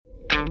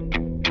You're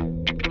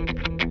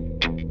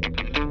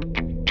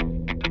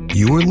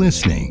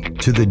listening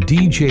to the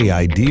DJ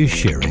Idea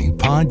Sharing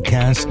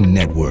Podcast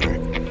Network.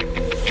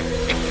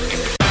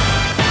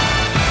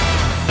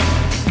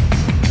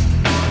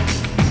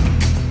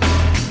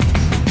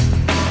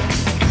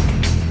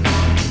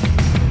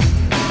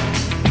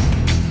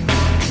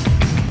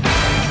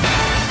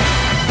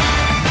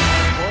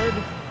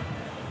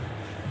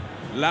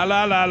 La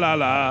la la la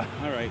la.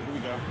 All right, here we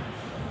go.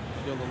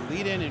 Do a little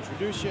lead in,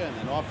 introduce you, and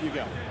then off you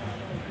go.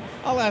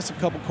 I'll ask a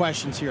couple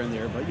questions here and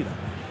there, but you know.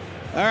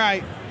 All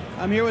right,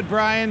 I'm here with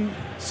Brian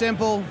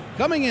Simple,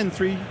 coming in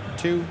 3,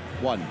 2,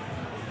 1.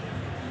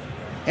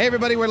 Hey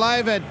everybody, we're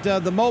live at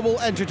the Mobile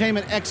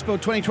Entertainment Expo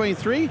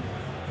 2023,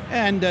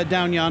 and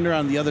down yonder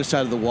on the other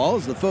side of the wall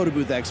is the Photo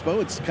Booth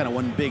Expo. It's kind of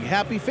one big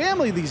happy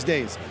family these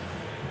days.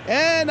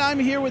 And I'm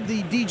here with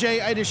the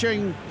DJ Idea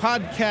Sharing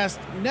Podcast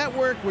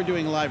Network. We're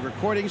doing live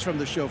recordings from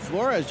the show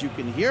floor, as you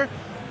can hear.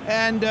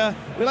 And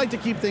we like to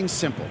keep things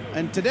simple.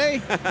 And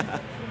today,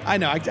 I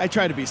know, I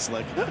try to be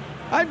slick.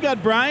 I've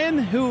got Brian,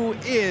 who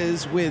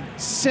is with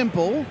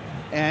Simple.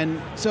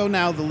 And so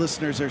now the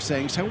listeners are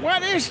saying, so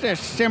what is this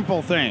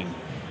Simple thing?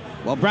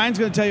 Well, Brian's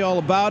going to tell you all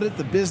about it,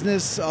 the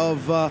business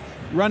of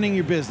running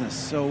your business.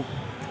 So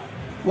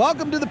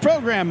welcome to the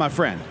program, my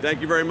friend.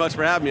 Thank you very much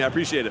for having me. I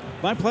appreciate it.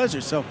 My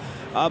pleasure. So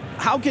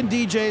how can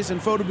DJs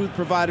and photo booth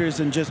providers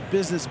and just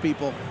business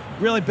people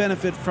really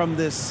benefit from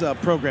this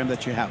program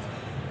that you have?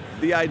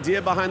 The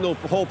idea behind the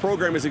whole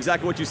program is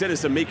exactly what you said, is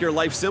to make your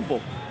life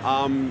simple.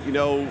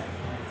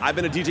 I've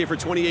been a DJ for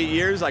 28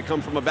 years. I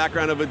come from a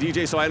background of a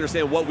DJ, so I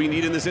understand what we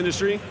need in this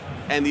industry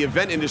and the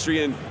event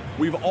industry, and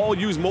we've all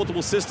used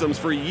multiple systems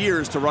for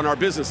years to run our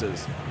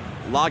businesses.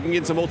 Logging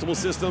into multiple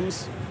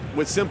systems.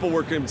 With Simple,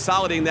 we're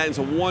consolidating that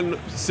into one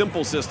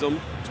simple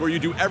system to where you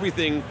do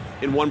everything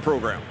in one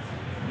program.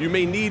 You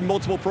may need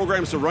multiple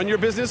programs to run your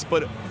business,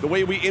 but the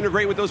way we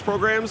integrate with those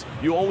programs,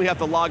 you only have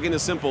to log into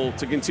Simple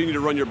to continue to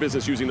run your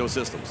business using those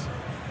systems.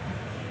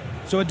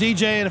 So a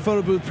DJ and a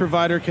photo booth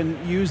provider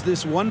can use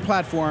this one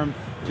platform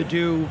to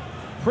do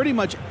pretty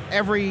much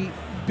every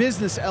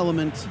business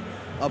element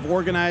of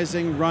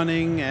organizing,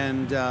 running,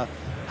 and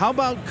how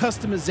about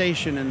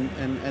customization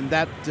and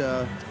that?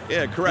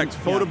 Yeah, correct.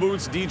 Photo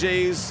booths,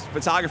 DJs,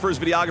 photographers,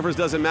 videographers,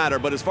 doesn't matter.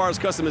 But as far as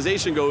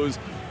customization goes,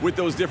 with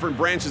those different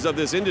branches of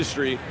this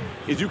industry,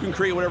 is you can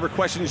create whatever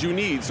questions you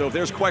need. So if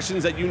there's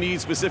questions that you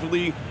need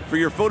specifically for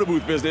your photo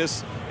booth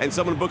business, and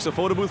someone books a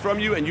photo booth from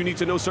you, and you need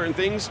to know certain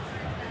things,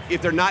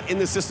 if they're not in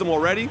the system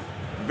already,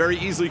 very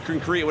easily can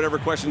create whatever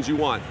questions you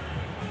want.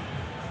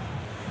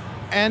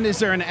 And is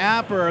there an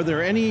app, or are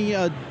there any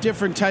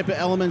different type of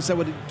elements that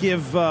would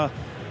give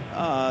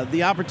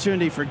the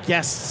opportunity for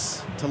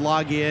guests to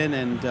log in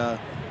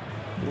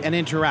and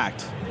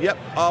interact? Yep,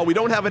 we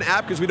don't have an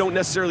app because we don't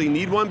necessarily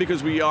need one,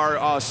 because we are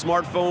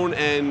smartphone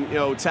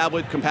and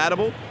tablet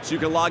compatible. So you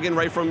can log in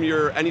right from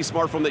any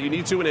smartphone that you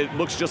need to, and it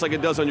looks just like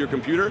it does on your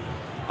computer.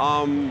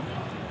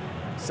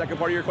 Second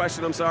part of your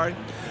question, I'm sorry?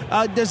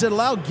 Does it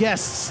allow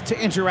guests to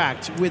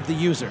interact with the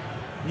user?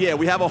 Yeah,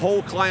 we have a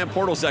whole client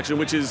portal section,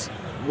 which is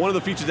one of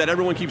the features that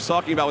everyone keeps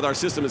talking about with our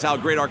system, is how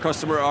great our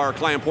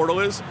client portal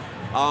is.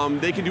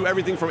 They can do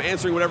everything from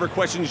answering whatever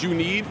questions you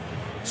need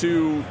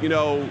to,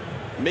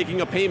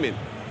 making a payment,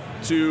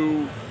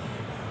 to,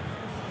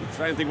 I'm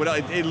trying to think what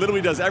else. It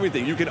literally does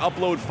everything. You can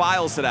upload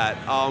files to that.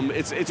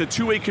 It's a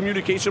two-way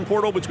communication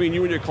portal between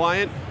you and your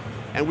client,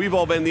 and we've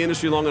all been in the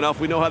industry long enough.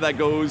 We know how that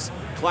goes.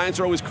 Clients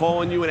are always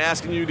calling you and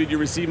asking you, did you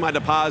receive my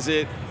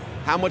deposit?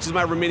 How much is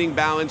my remaining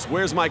balance?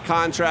 Where's my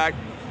contract?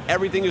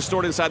 Everything is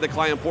stored inside the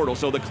client portal.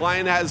 So the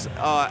client has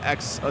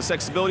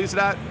accessibility to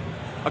that.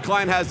 A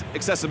client has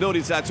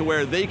accessibility to that, to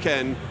where they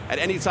can, at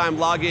any time,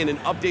 log in and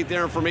update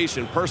their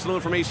information, personal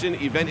information,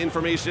 event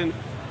information.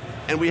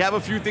 And we have a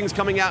few things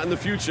coming out in the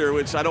future,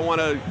 which I don't want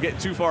to get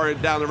too far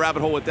down the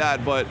rabbit hole with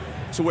that, but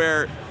to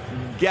where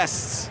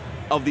guests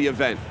of the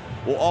event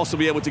will also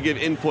be able to give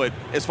input.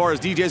 As far as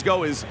DJs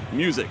go, is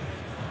music.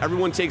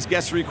 Everyone takes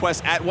guest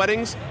requests at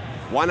weddings.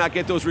 Why not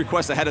get those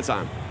requests ahead of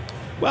time?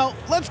 Well,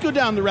 let's go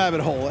down the rabbit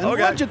hole, and why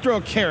don't you throw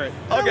a carrot?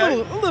 Okay.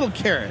 A little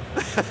carrot.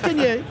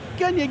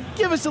 Can you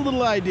give us a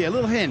little idea, a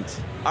little hint?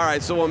 All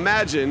right, so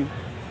imagine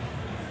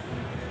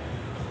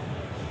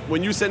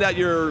when you send out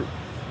your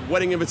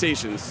wedding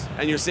invitations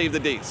and your save the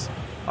dates.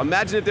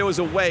 Imagine if there was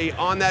a way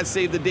on that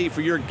save the date for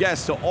your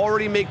guests to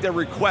already make their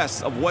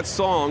requests of what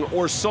song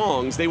or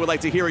songs they would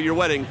like to hear at your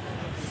wedding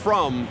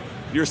from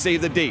your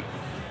save the date.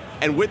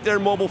 And with their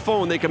mobile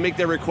phone, they can make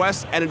their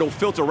requests, and it'll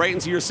filter right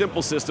into your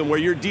Simple system, where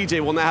your DJ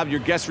will now have your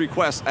guest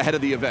requests ahead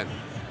of the event.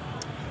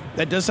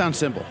 That does sound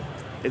simple.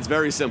 It's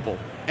very simple.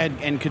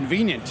 And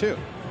convenient, too.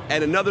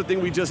 And another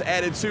thing we just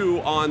added, too,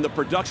 on the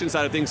production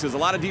side of things, because a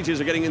lot of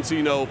DJs are getting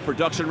into,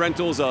 production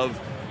rentals of,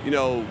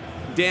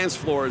 dance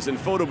floors and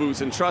photo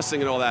booths and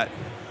trussing and all that.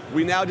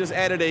 We now just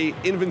added a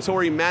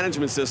inventory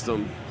management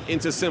system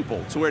into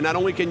Simple, to where not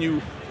only can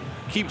you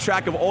keep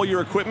track of all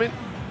your equipment,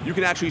 you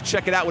can actually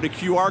check it out with a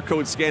QR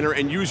code scanner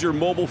and use your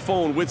mobile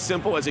phone with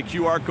Simple as a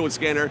QR code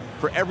scanner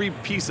for every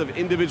piece of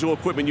individual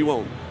equipment you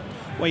own.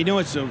 Well, you know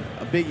what's a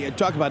big,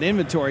 talk about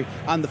inventory.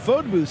 On the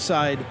photo booth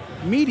side,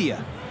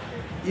 media.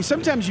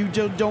 Sometimes you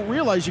don't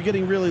realize you're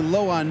getting really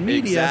low on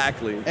media.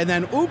 Exactly. And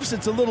then, oops,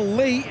 it's a little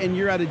late and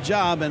you're at a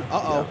job and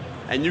uh-oh.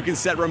 Yeah. And you can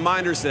set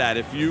reminders to that.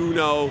 If you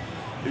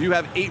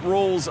have 8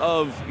 rolls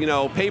of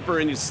paper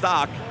in your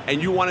stock and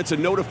you want it to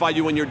notify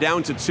you when you're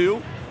down to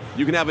 2,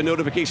 you can have a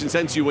notification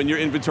sent to you when your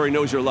inventory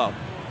knows you're low.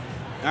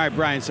 All right,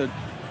 Brian, so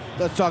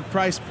let's talk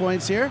price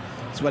points here.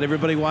 That's what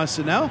everybody wants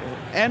to know.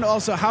 And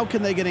also, how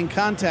can they get in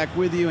contact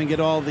with you and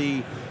get all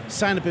the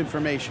sign-up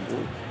information?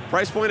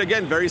 Price point,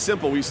 again, very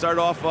simple. We start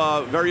off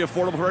very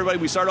affordable for everybody.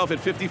 We start off at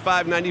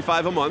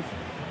 $55.95 a month.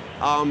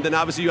 Then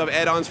obviously you have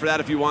add-ons for that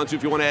if you want to.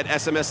 If you want to add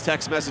SMS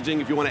text messaging,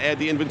 if you want to add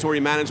the inventory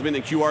management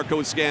and QR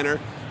code scanner.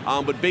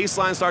 But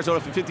baseline starts out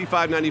at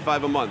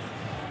 $55.95 a month.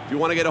 If you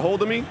want to get a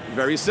hold of me,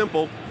 very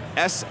simple,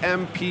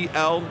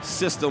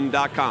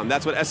 smplsystem.com.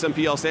 That's what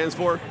SMPL stands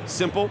for,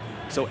 simple.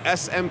 So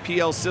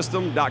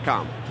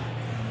smplsystem.com.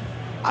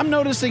 I'm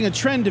noticing a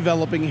trend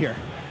developing here.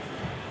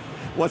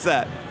 What's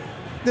that?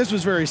 This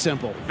was very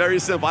simple. Very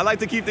simple. I like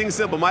to keep things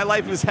simple. My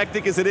life is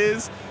hectic as it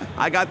is.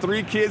 I got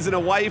 3 kids and a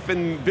wife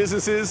and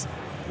businesses.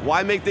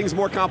 Why make things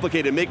more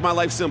complicated? Make my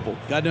life simple.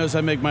 God knows I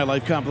make my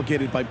life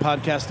complicated by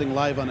podcasting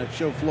live on a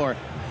show floor.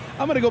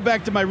 I'm going to go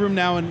back to my room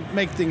now and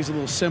make things a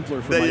little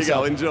simpler for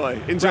myself. There you go.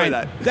 Enjoy Brian,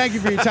 that. Thank you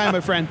for your time,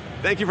 my friend.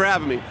 Thank you for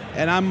having me.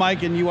 And I'm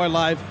Mike, and you are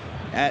live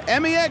at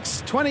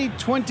MEX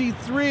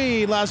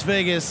 2023 Las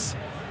Vegas.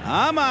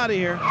 I'm out of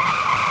here.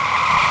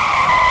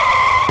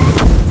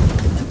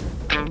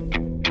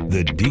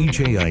 The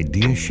DJ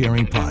Idea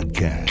Sharing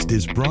Podcast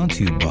is brought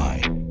to you by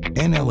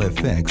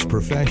NLFX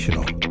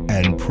Professional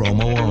and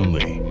Promo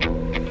Only.